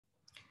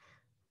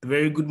A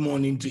very good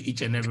morning to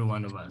each and every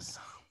one of us.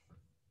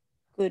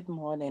 Good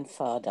morning,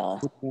 Father.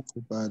 Good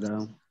morning,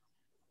 Father.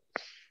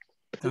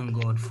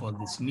 Thank God for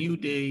this new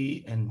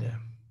day, and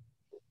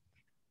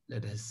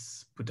let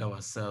us put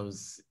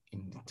ourselves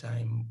in the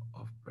time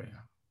of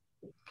prayer.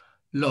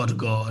 Lord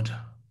God,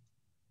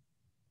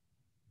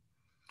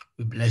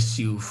 we bless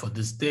you for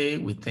this day.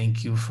 We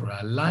thank you for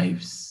our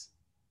lives.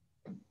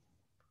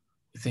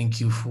 We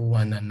thank you for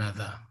one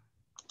another.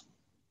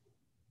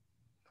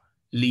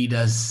 Lead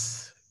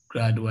us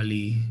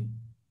gradually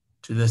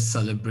to the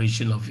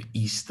celebration of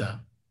Easter,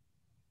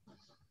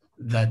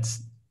 that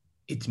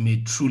it may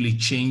truly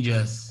change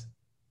us,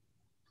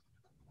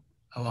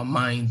 our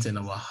minds and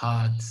our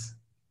hearts,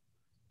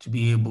 to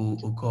be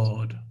able, O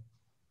God,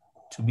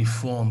 to be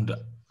formed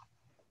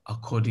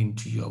according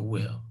to your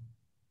will.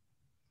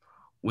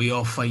 We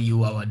offer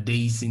you our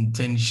day's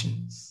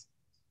intentions.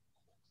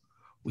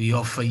 We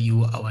offer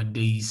you our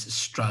day's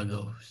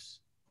struggles.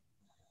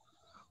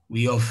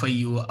 We offer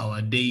you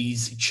our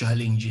day's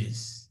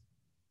challenges,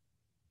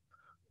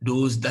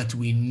 those that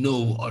we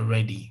know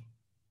already,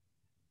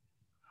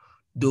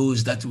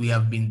 those that we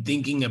have been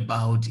thinking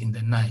about in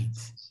the night,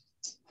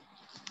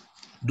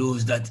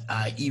 those that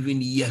are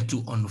even yet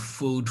to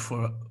unfold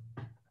for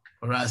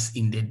us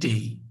in the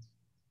day.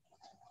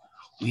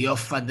 We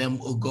offer them,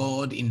 O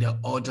God, in the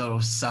altar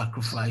of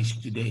sacrifice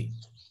today,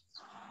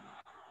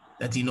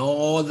 that in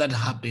all that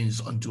happens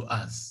unto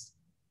us,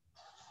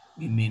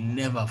 we may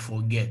never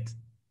forget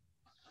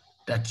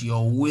that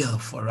your will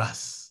for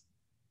us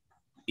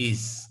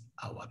is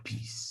our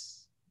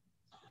peace.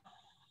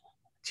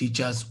 Teach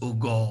us, O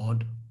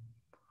God,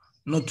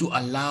 not to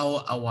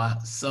allow our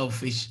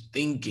selfish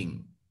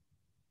thinking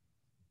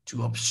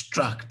to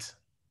obstruct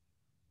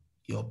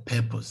your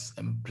purpose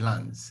and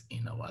plans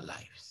in our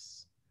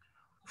lives.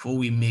 For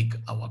we make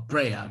our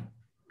prayer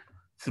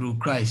through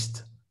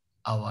Christ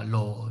our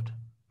Lord.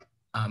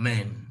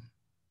 Amen.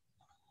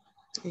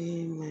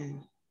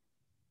 Amen.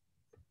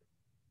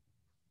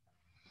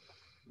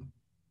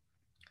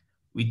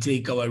 We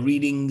take our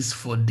readings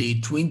for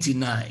day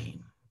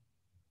 29.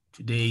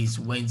 Today is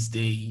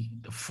Wednesday,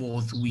 the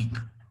 4th week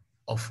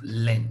of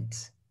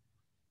Lent.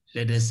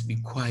 Let us be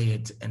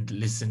quiet and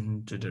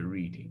listen to the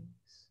readings.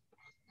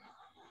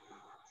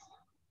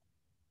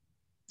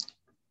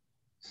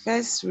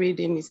 First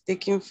reading is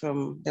taken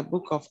from the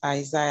book of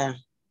Isaiah.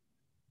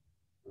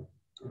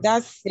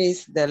 Thus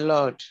says the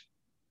Lord,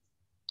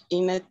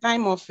 in a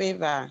time of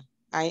favor,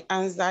 I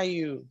answer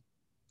you.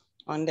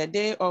 On the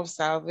day of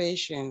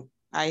salvation,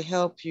 I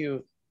help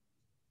you.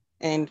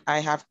 And I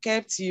have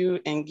kept you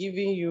and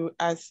given you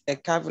as a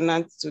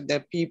covenant to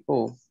the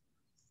people,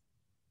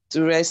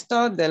 to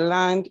restore the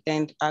land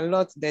and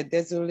allot the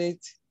desolate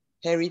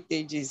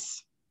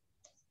heritages,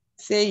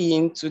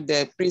 saying to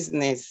the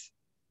prisoners,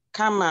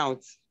 come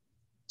out.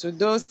 To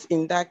those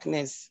in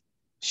darkness,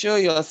 show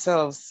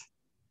yourselves.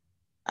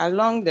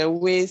 Along the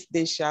ways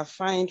they shall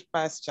find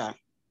pasture.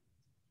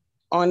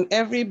 On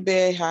every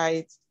bare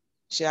height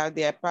shall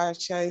their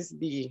pastures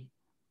be.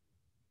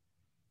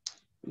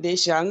 They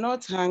shall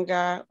not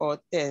hunger or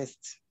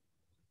thirst,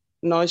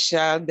 nor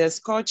shall the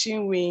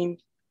scorching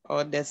wind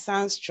or the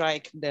sun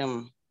strike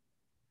them.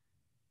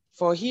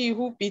 For he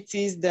who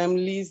pities them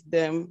leads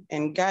them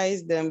and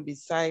guides them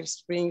beside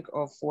spring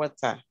of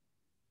water.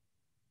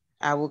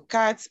 I will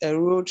cut a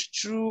road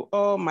through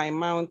all my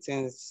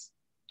mountains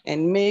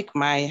and make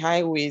my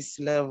highways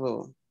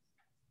level.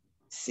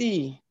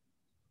 See,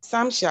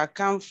 some shall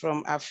come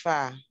from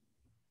afar,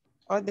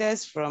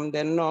 others from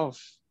the north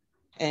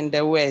and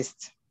the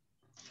west,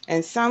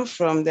 and some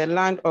from the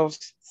land of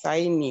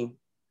Syene.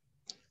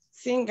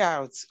 Sing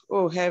out,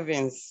 O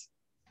heavens,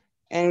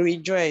 and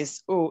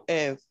rejoice, O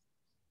earth.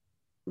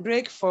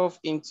 Break forth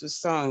into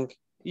song,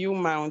 you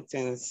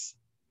mountains.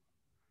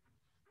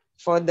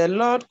 For the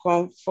Lord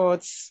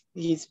comforts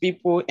his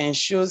people and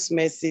shows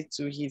mercy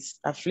to his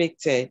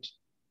afflicted.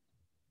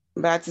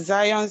 But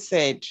Zion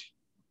said,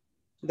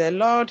 the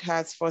Lord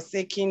has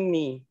forsaken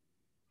me.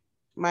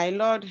 My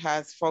Lord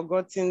has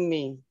forgotten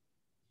me.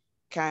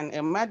 Can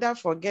a mother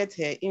forget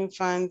her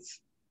infant,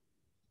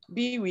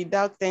 be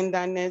without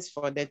tenderness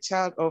for the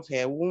child of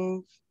her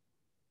womb?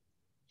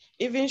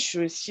 Even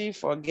should she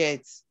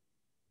forget,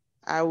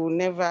 I will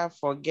never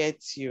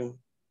forget you.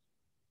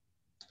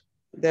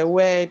 The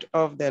word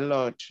of the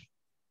Lord.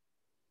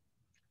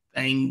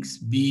 Thanks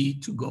be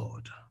to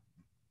God.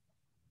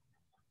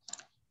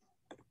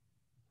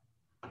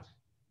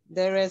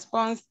 The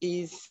response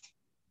is,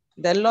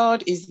 the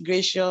Lord is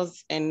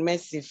gracious and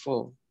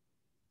merciful.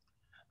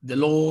 The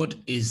Lord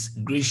is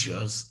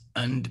gracious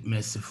and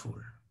merciful.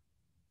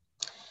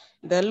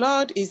 The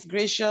Lord is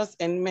gracious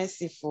and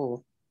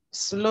merciful,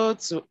 slow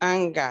to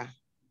anger,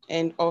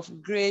 and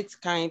of great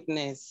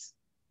kindness.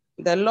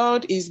 The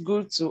Lord is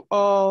good to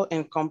all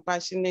and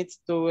compassionate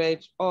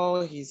toward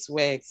all his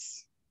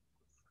works.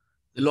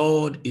 The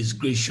Lord is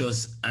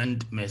gracious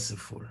and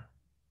merciful.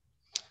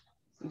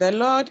 The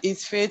Lord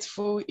is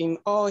faithful in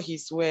all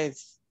his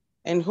words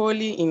and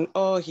holy in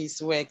all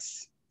his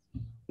works.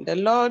 The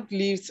Lord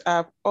lifts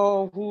up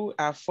all who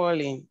are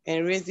falling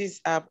and raises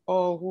up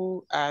all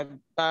who are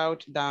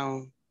bowed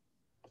down.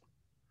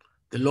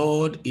 The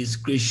Lord is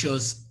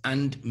gracious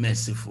and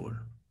merciful.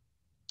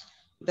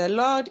 The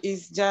Lord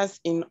is just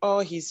in all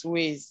his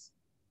ways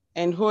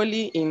and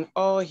holy in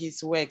all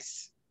his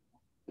works.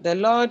 The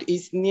Lord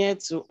is near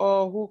to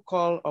all who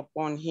call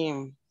upon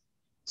him,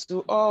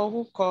 to all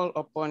who call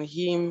upon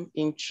him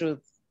in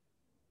truth.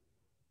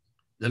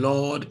 The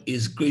Lord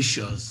is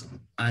gracious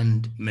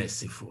and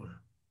merciful.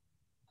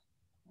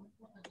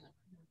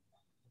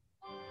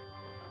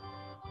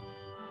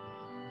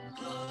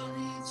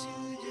 Glory to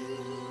you,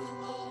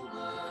 O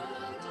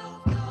Word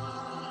of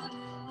God.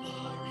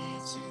 Glory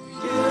to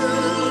you,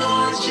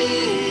 Lord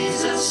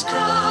Jesus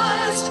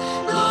Christ.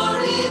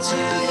 Glory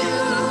to you,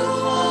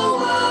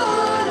 O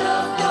Word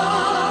of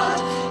God.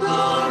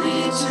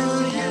 Glory to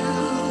you,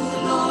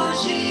 Lord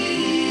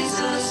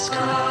Jesus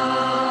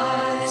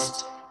Christ.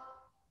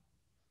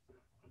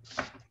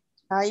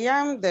 I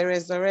am the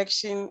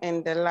resurrection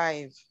and the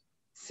life,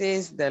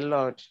 says the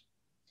Lord.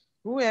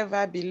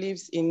 Whoever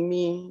believes in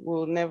me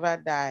will never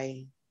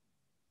die.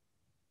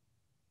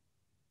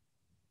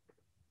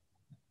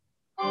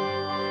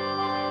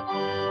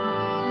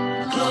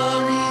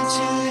 Glory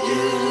to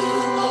you,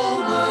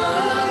 O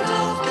Word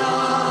of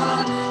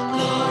God.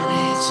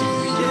 Glory to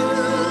you,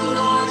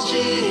 Lord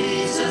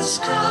Jesus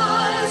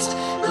Christ.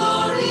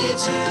 Glory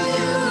to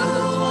you,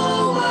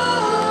 O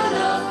Word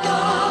of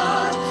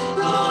God.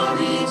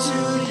 Glory to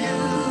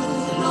you,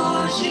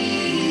 Lord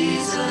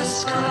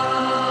Jesus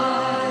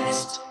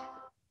Christ.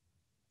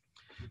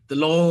 The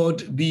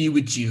Lord be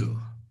with you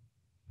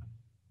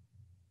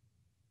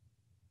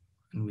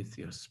and with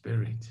your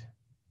spirit.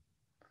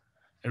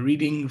 A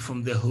reading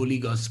from the Holy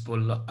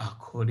Gospel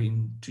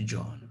according to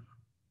John.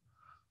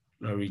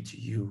 Glory to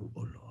you,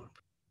 O Lord.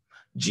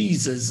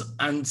 Jesus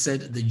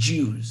answered the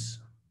Jews,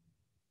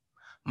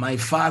 "My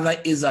Father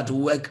is at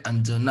work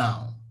until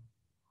now.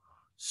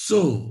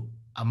 So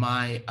am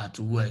I at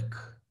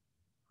work."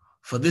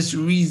 For this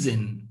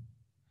reason,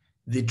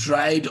 they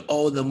tried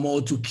all the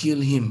more to kill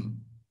him,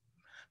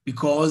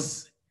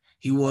 because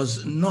he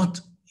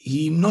not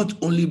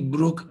only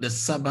broke the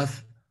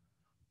Sabbath,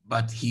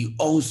 but he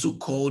also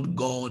called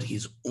God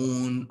his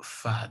own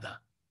Father,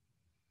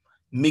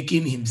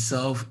 making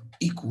himself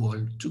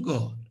equal to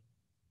God.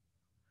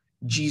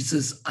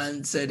 Jesus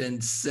answered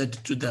and said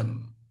to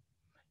them,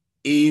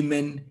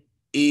 "Amen,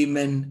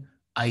 amen,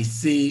 I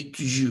say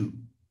to you,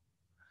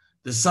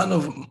 the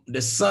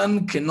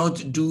Son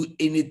cannot do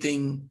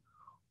anything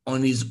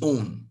on his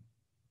own,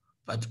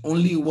 but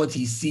only what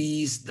he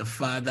sees the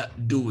Father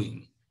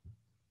doing.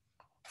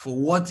 For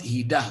what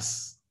he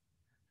does,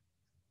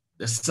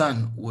 the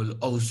Son will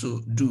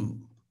also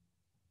do.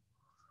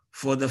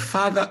 For the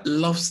Father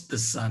loves the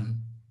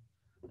Son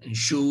and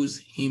shows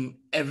him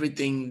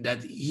everything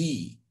that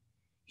he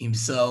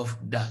himself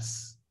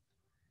does.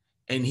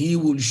 And he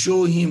will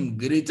show him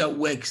greater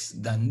works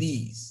than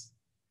these,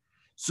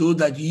 so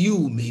that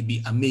you may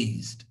be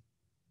amazed.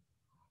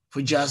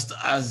 For just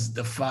as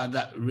the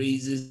Father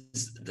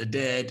raises the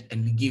dead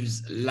and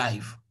gives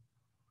life,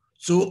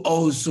 so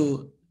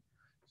also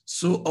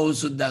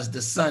does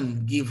the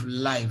Son give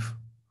life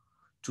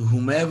to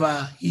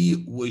whomever he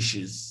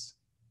wishes.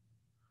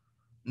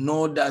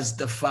 Nor does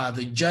the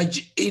Father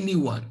judge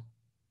anyone,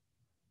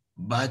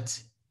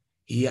 but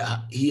he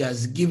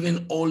has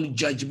given all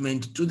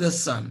judgment to the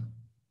Son,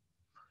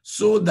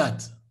 so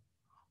that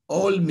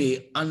all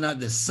may honor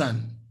the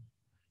Son,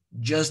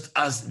 just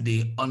as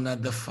they honor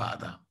the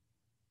Father.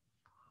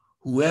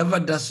 Whoever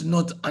does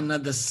not honor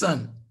the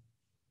Son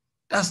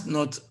does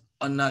not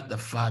honor the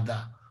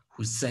Father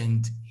who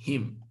sent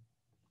him.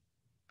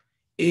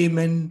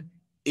 Amen,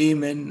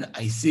 amen,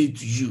 I say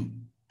to you,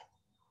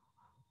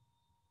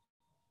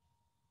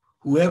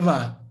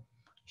 whoever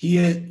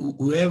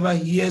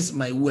hears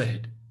my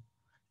word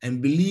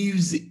and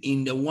believes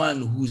in the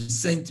one who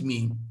sent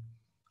me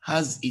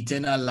has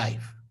eternal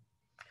life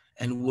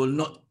and will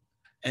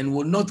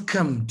not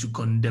come to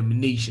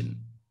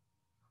condemnation,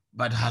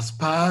 but has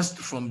passed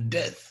from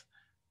death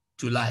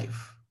to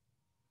life.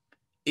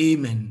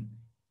 Amen,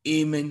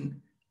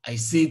 amen, I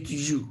say to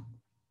you,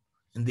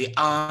 and the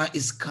hour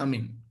is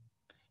coming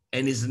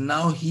and is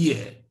now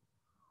here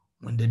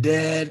when the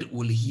dead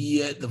will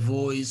hear the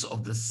voice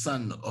of the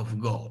Son of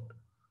God,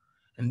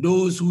 and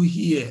those who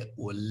hear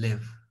will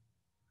live.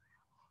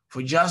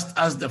 For just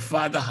as the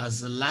Father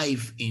has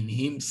life in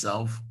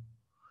himself,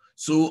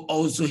 so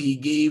also he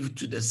gave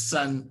to the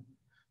Son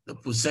the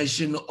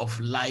possession of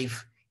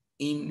life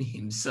in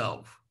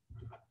himself.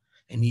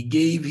 And he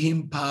gave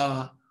him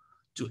power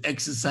to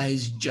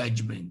exercise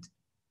judgment,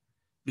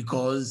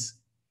 because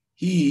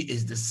he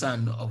is the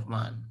Son of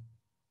Man.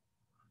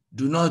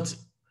 Do not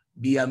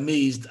be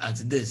amazed at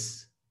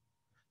this,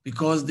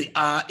 because the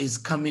hour is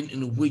coming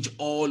in which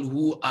all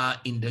who are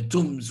in the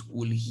tombs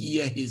will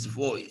hear his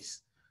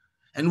voice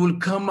and will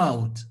come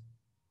out,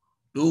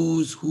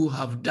 those who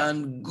have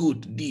done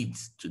good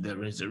deeds to the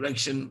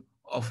resurrection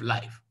of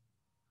life,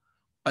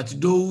 but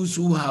those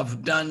who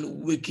have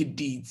done wicked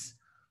deeds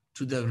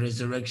to the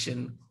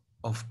resurrection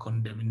of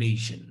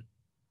condemnation.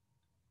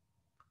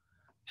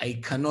 I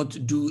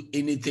cannot do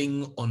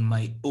anything on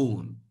my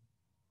own.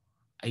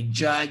 I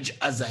judge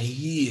as I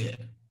hear,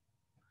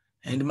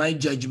 and my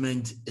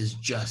judgment is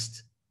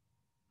just,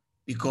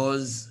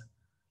 because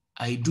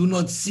I do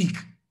not seek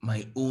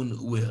my own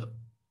will,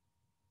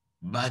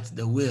 but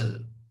the will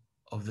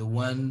of the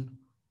one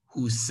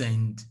who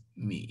sent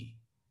me.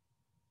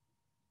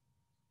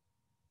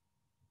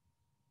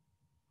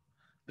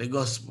 The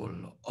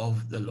Gospel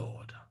of the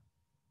Lord.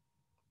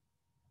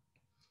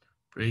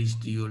 Praise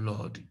to you,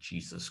 Lord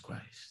Jesus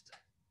Christ.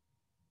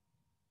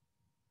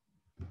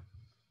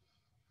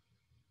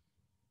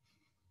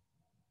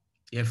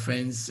 Dear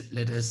friends,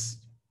 let us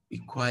be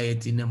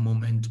quiet in a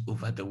moment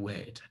over the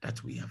word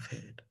that we have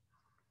heard.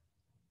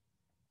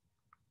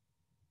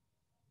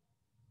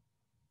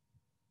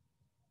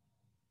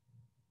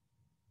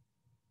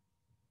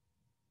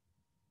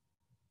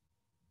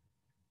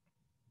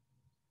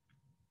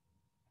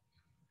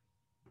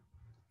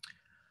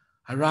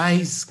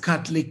 Arise,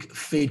 Catholic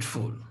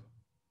faithful,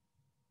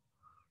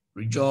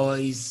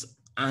 rejoice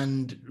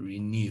and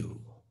renew.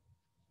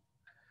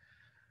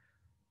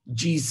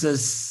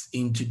 Jesus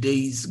in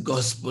today's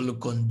gospel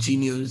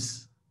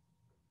continues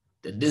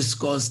the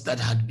discourse that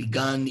had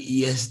begun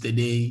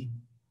yesterday,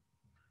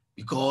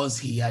 because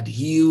he had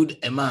healed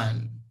a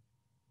man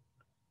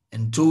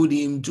and told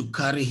him to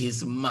carry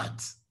his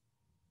mat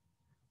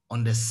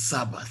on the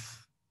Sabbath.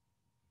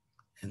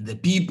 And the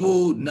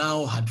people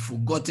now had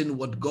forgotten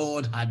what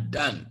God had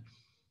done.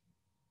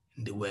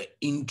 And they were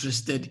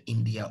interested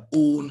in their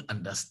own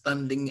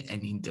understanding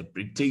and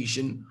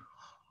interpretation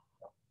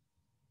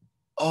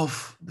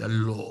of the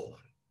law.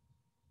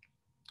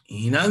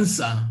 In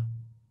answer,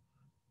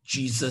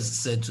 Jesus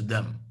said to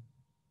them,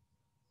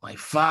 my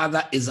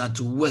Father is at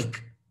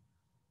work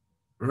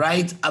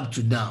right up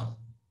to now,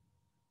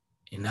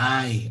 and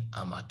I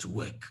am at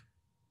work.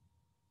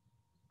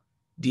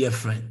 Dear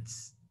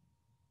friends,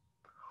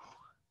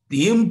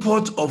 the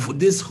import of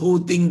this whole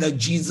thing that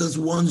Jesus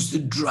wants to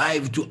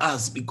drive to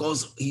us,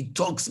 because he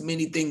talks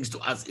many things to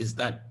us, is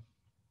that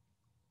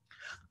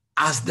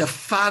as the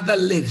Father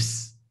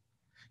lives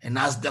and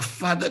as the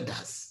Father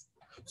does,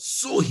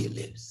 so he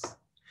lives.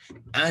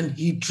 And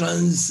he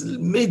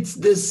transmits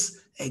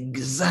this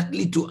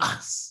exactly to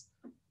us,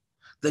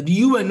 that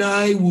you and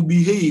I will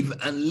behave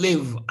and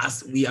live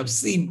as we have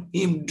seen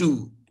him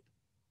do.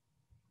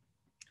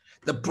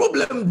 The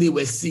problem they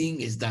were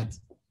seeing is that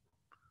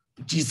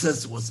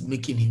Jesus was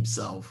making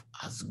himself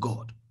as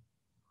God.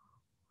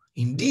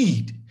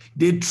 Indeed,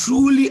 they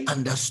truly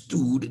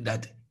understood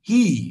that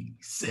he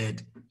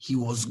said he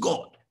was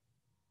God,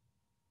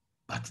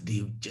 but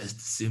they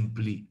just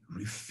simply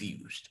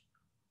refused.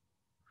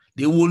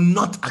 They will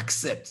not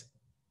accept.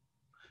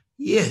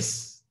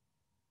 Yes,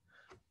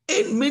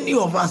 and many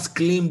of us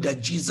claim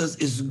that Jesus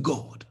is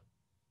God,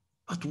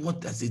 but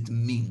what does it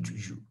mean to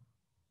you?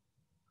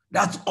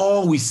 That's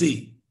all we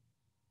say,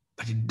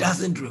 but it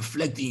doesn't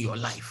reflect in your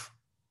life.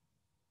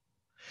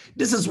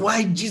 This is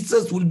why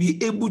Jesus will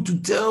be able to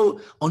tell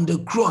on the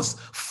cross,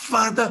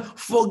 Father,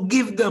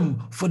 forgive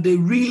them, for they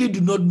really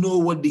do not know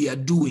what they are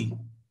doing.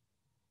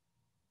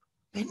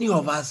 Many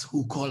of us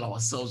who call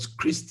ourselves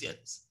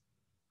Christians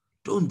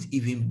don't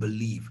even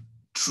believe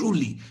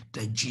truly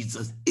that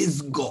Jesus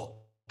is God.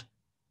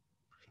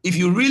 If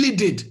you really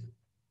did,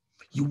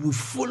 you will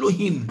follow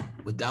him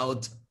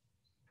without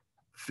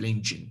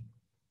flinching.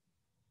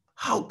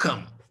 How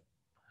come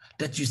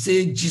that you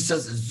say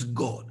Jesus is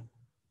God,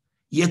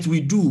 yet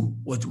we do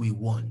what we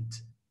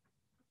want?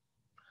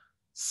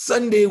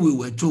 Sunday we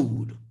were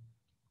told,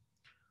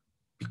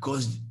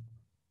 because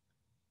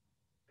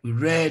we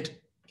read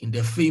in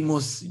the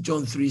famous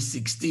John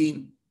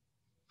 3:16,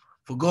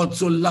 for God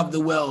so loved the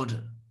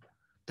world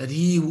that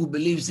he who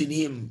believes in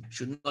him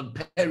should not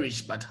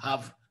perish but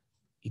have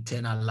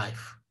eternal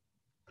life.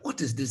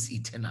 What is this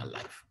eternal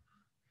life?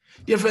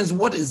 Dear friends,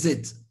 what is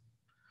it?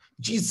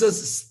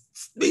 Jesus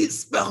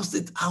spells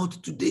it out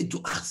today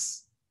to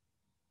us,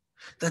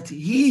 that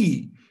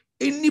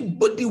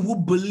anybody who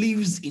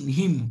believes in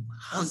him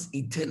has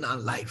eternal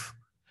life.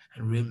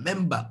 And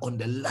remember, on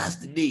the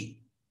last day,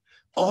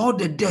 all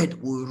the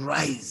dead will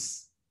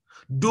rise.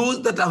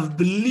 Those that have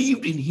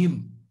believed in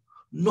him,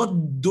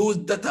 not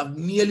those that have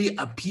merely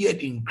appeared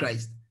in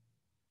Christ,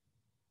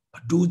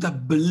 but those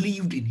that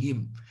believed in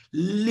him,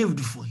 lived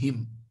for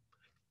him,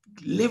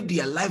 lived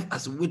their life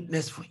as a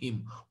witness for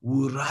him,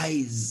 will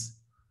rise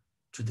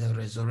to the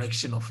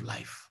resurrection of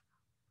life.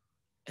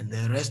 And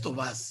the rest of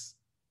us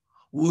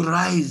will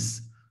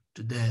rise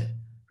to the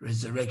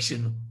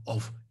resurrection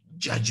of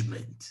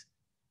judgment.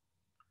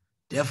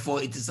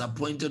 Therefore, it is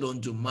appointed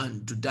unto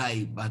man to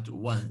die but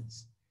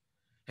once,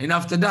 and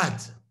after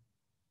that,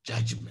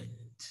 judgment.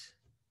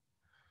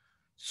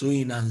 So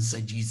in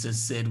answer,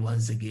 Jesus said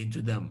once again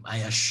to them, I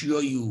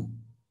assure you,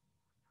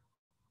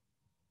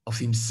 of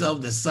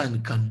himself the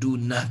Son can do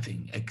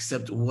nothing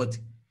except what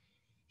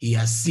he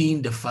has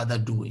seen the Father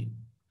doing.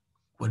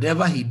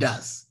 Whatever he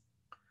does,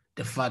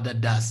 the Father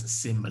does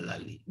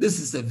similarly. This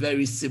is a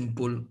very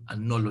simple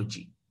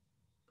analogy.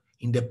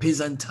 in the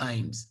peasant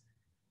times,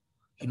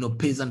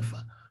 peasant,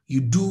 you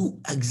do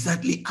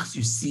exactly as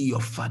you see your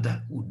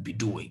father would be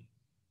doing.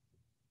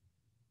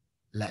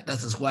 Like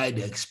that is why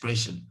the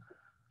expression,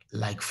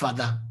 like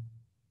father,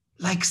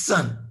 like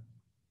son.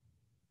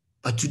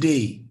 But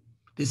today,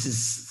 this is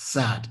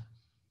sad.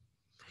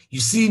 You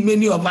see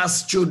many of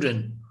us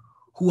children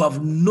who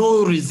have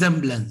no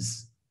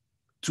resemblance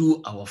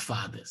to our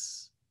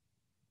fathers.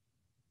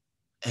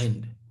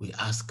 And we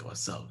ask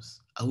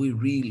ourselves, are we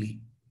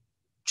really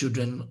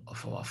children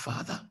of our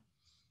Father?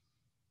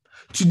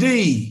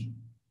 Today,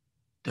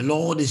 the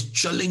Lord is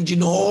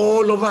challenging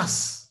all of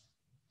us.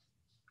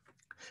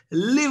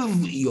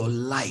 Live your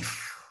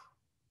life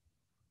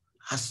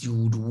as you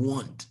would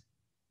want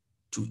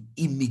to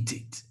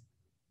imitate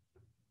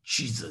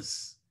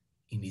Jesus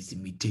in his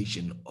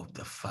imitation of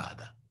the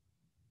Father.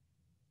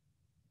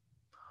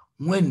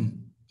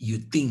 When you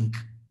think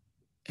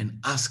and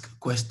ask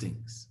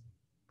questions,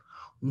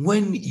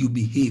 when you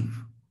behave,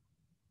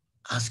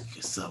 ask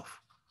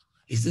yourself,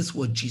 is this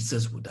what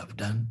Jesus would have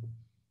done?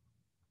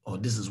 Or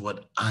this is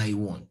what I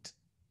want?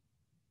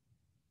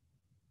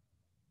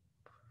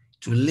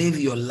 To live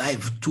your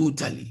life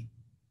totally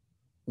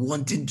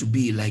wanting to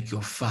be like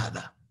your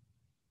Father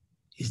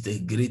is the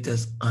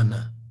greatest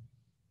honor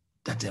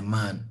that a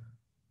man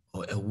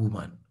or a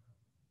woman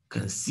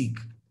can seek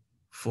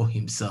for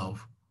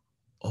himself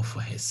or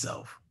for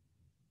herself.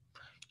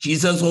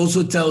 Jesus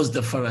also tells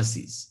the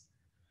Pharisees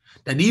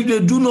that if they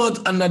do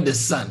not honor the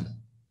Son,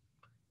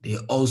 they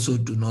also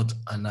do not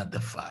honor the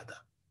Father.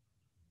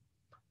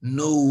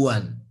 No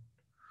one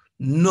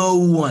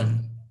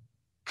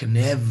can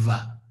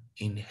ever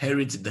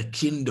inherit the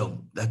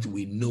kingdom that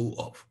we know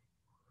of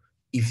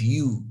if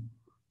you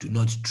do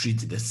not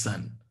treat the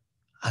Son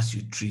as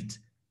you treat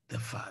the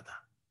Father.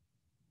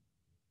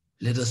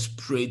 Let us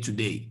pray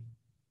today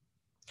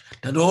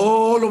that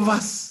all of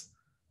us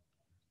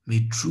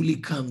may truly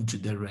come to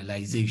the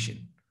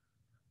realization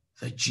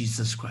that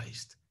Jesus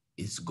Christ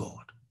is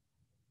God.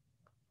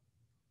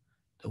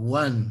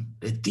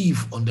 The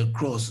thief on the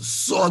cross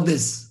saw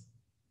this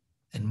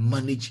and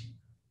managed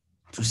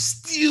to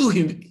steal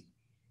him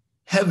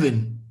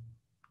heaven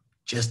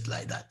just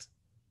like that.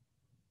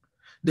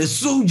 The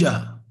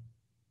soldier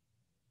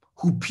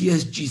who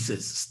pierced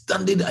Jesus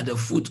standing at the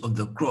foot of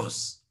the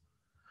cross,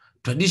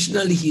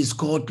 traditionally he is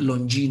called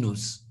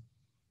Longinus,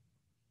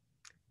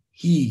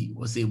 he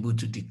was able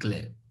to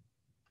declare,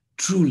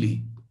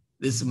 truly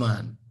this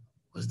man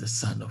was the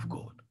Son of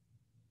God.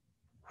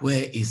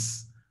 Where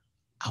is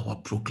our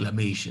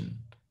proclamation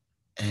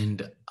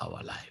and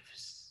our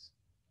lives?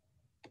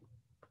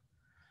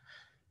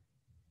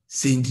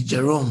 Saint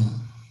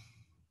Jerome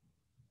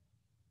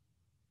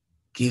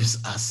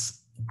gives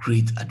us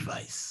great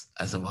advice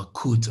as our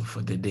quote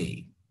for the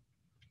day.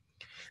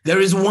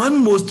 There is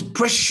one most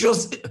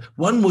precious,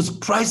 one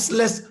most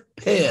priceless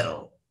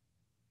pearl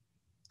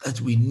that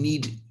we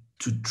need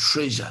to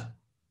treasure.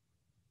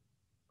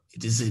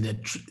 It is in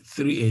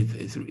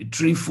a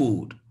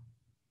threefold.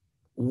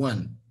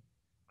 One,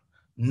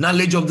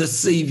 knowledge of the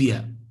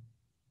Savior,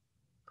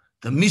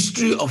 the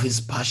mystery of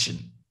his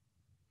passion,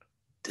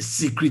 the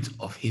secret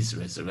of his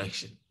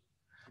resurrection.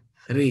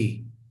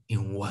 3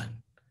 in 1.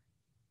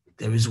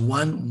 There is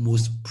one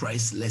most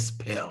priceless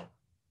pearl,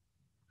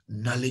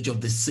 knowledge of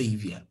the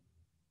Savior.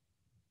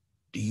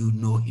 Do you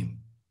know him?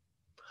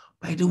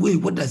 By the way,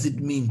 what does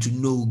it mean to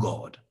know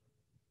God?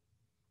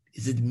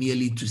 Is it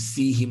merely to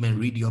see him and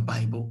read your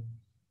Bible?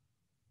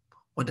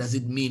 What does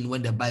it mean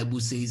when the Bible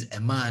says a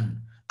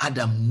man,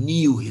 Adam,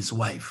 knew his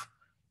wife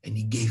and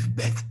he gave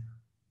birth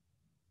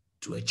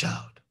to a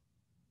child?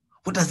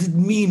 What does it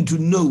mean to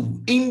know?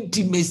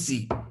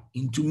 Intimacy.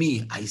 Into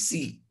me, I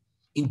see.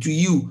 Into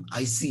you,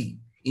 I see.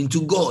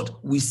 Into God,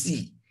 we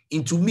see.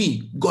 Into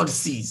me, God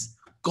sees.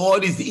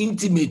 God is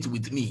intimate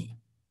with me.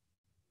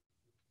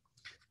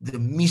 The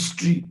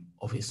mystery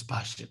of his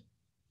passion.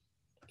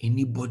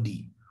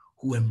 Anybody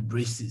who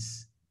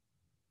embraces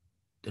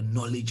the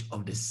knowledge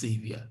of the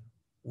Savior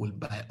will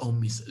by all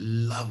means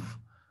love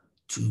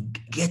to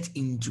get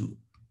into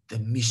the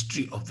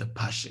mystery of the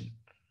passion,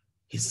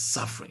 his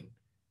suffering,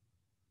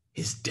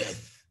 his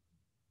death.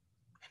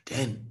 And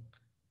then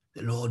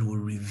the Lord will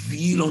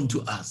reveal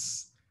unto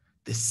us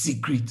the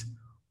secret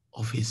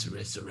of his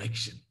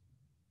resurrection,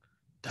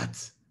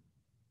 that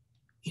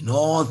in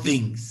all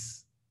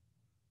things,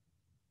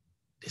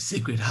 the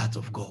Sacred Heart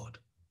of God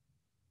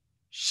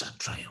shall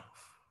triumph.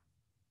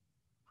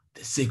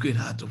 The Sacred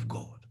Heart of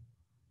God,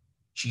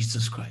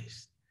 Jesus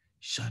Christ,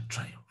 shall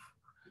triumph.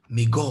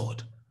 May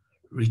God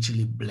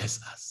richly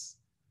bless us,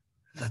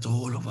 that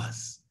all of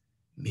us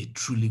may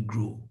truly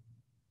grow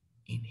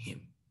in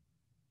him.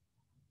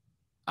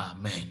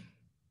 Amen.